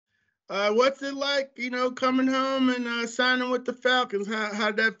What's it like, coming home and signing with the Falcons?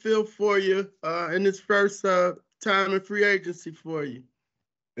 How'd that feel for you in this first time in free agency for you?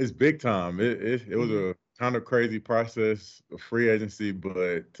 It's big time. It was a kind of crazy process of free agency,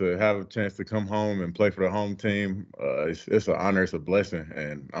 but to have a chance to come home and play for the home team, it's an honor, it's a blessing,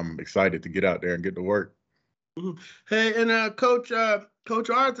 and I'm excited to get out there and get to work. Mhm. Hey, and Coach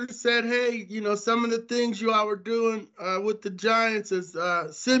Arthur said, hey, some of the things you all were doing with the Giants is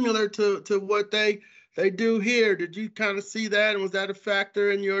similar to what they do here. Did you kind of see that, and was that a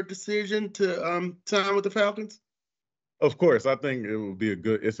factor in your decision to sign with the Falcons? Of course, I think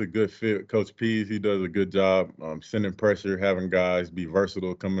it's a good fit. Coach Pease, he does a good job sending pressure, having guys be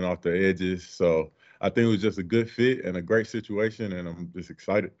versatile coming off the edges. So I think it was just a good fit and a great situation, and I'm just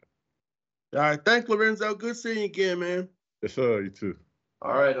excited. All right. Thanks, Lorenzo. Good seeing you again, man. Yes, sir. You too.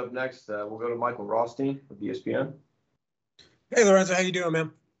 All right. Up next, we'll go to Michael Rothstein of ESPN. Hey, Lorenzo. How you doing,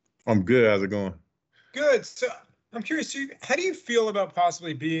 man? I'm good. How's it going? Good. So I'm curious, how do you feel about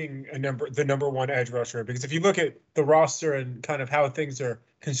possibly being the number one edge rusher? Because if you look at the roster and kind of how things are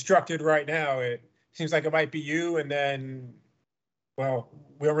constructed right now, it seems like it might be you, and then, well,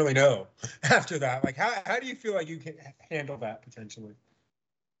 we don't really know after that. Like, how do you feel like you can handle that potentially?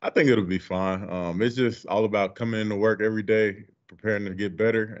 I think it'll be fine. It's just all about coming into work every day, preparing to get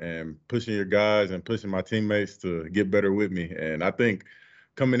better, and pushing your guys and pushing my teammates to get better with me. And I think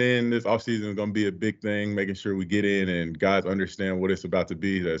coming in this offseason is going to be a big thing, making sure we get in and guys understand what it's about to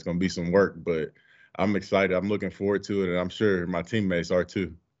be. There's going to be some work, but I'm excited. I'm looking forward to it, and I'm sure my teammates are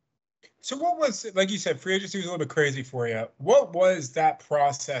too. So what was, like you said, free agency was a little bit crazy for you. What was that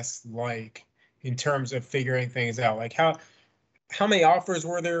process like in terms of figuring things out? Like how many offers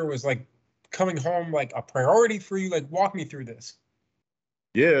were there? Was like coming home like a priority for you? Like, walk me through this.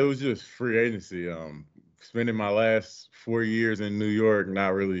 Yeah, it was just free agency. Spending my last 4 years in New York,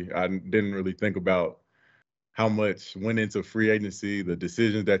 I didn't really think about how much went into free agency, the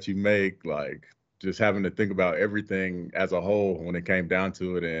decisions that you make, like just having to think about everything as a whole when it came down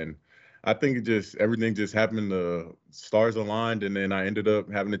to it. And I think everything just happened, the stars aligned, and then I ended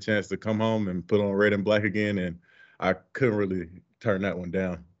up having a chance to come home and put on red and black again, and I couldn't really turn that one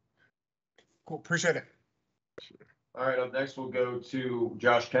down. Cool. Appreciate it. Sure. All right. Up next, we'll go to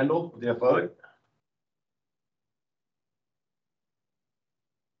Josh Kendall with The Athletic.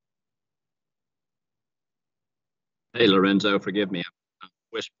 Hey, Lorenzo, forgive me. I'm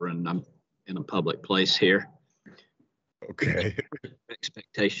whispering. I'm in a public place here. Okay.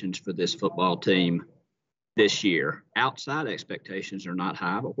 Expectations for this football team this year. Outside expectations are not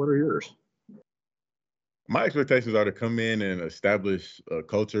high, but what are yours? My expectations are to come in and establish a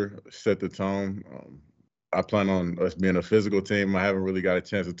culture, set the tone. I plan on us being a physical team. I haven't really got a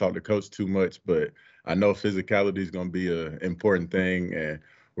chance to talk to coach too much, but I know physicality is going to be an important thing, and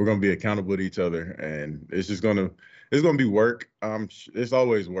we're going to be accountable to each other. And it's going to be work. It's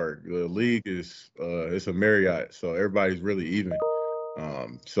always work. The league it's a Marriott, so everybody's really even.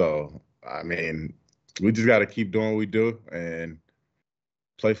 So I mean, we just got to keep doing what we do and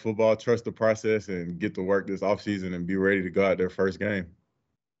play football, trust the process, and get to work this offseason and be ready to go out there first game.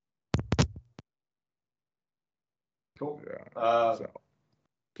 Cool. Yeah,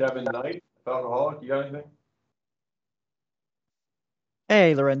 Kevin Knight, Falcoholic, you got anything?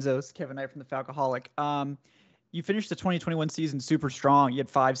 Hey, Lorenzo. It's Kevin Knight from the Falcoholic. You finished the 2021 season super strong. You had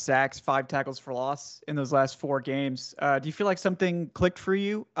 5 sacks, 5 tackles for loss in those last 4 games. Do you feel like something clicked for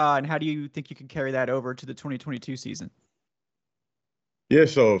you? And how do you think you can carry that over to the 2022 season? Yeah,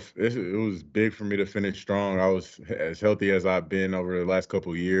 so it was big for me to finish strong. I was as healthy as I've been over the last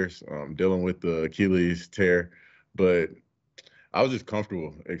couple of years, dealing with the Achilles tear. But I was just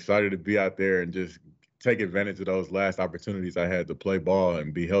comfortable, excited to be out there and just take advantage of those last opportunities I had to play ball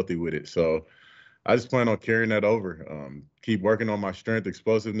and be healthy with it. So I just plan on carrying that over, keep working on my strength,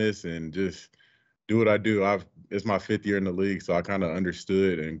 explosiveness, and just do what I do. It's my 5th year in the league, so I kind of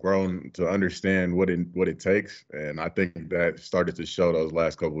understood and grown to understand what it takes, and I think that started to show those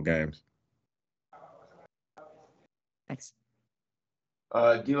last couple of games. Thanks.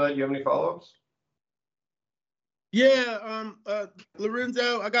 D'Lo, you have any follow-ups? Yeah,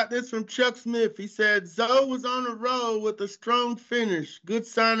 Lorenzo, I got this from Chuck Smith. He said, Zoe was on a roll with a strong finish. Good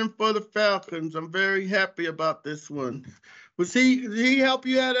signing for the Falcons. I'm very happy about this one. Did he help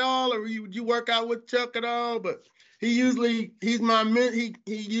you at all, or would you work out with Chuck at all? But he's usually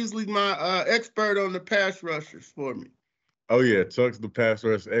my expert on the pass rushers for me. Oh yeah, Chuck's the pass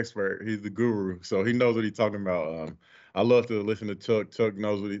rush expert. He's the guru, so he knows what he's talking about. I love to listen to Chuck. Chuck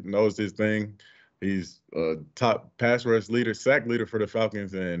knows his thing. He's a top pass rush leader, sack leader for the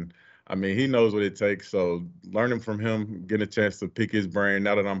Falcons, and I mean, he knows what it takes. So learning from him, getting a chance to pick his brain.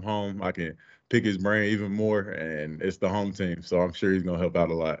 Now that I'm home, I can pick his brain even more, and it's the home team. So I'm sure he's gonna help out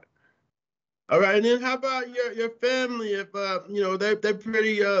a lot. All right, and then how about your family? If they're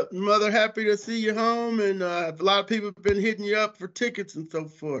pretty mother happy to see you home, and a lot of people have been hitting you up for tickets and so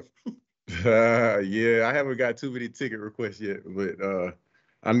forth. Yeah, I haven't got too many ticket requests yet, but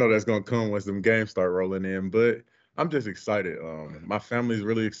I know that's gonna come once them games start rolling in. But I'm just excited. My family's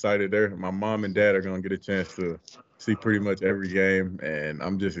really excited. My mom and dad are gonna get a chance to see pretty much every game, and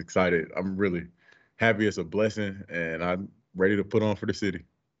I'm just excited. I'm really happy. It's a blessing, and I'm ready to put on for the city.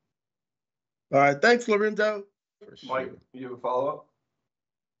 All right, thanks, Lorenzo. For sure. Mike, you have a follow-up?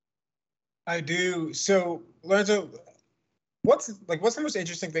 I do. So, Lorenzo, what's the most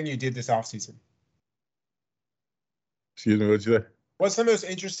interesting thing you did this offseason? Excuse me, what you say? What's the most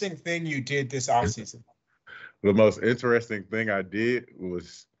interesting thing you did this offseason? The most interesting thing I did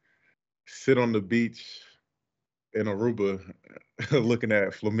was sit on the beach in Aruba looking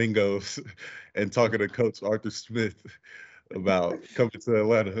at flamingos and talking to Coach Arthur Smith about coming to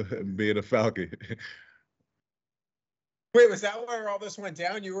Atlanta and being a Falcon. Wait, was that where all this went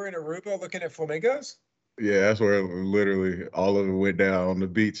down? You were in Aruba looking at flamingos? Yeah, that's where literally all of it went down, on the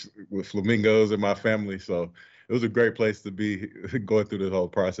beach with flamingos and my family. So it was a great place to be going through this whole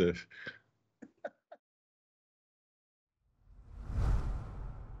process.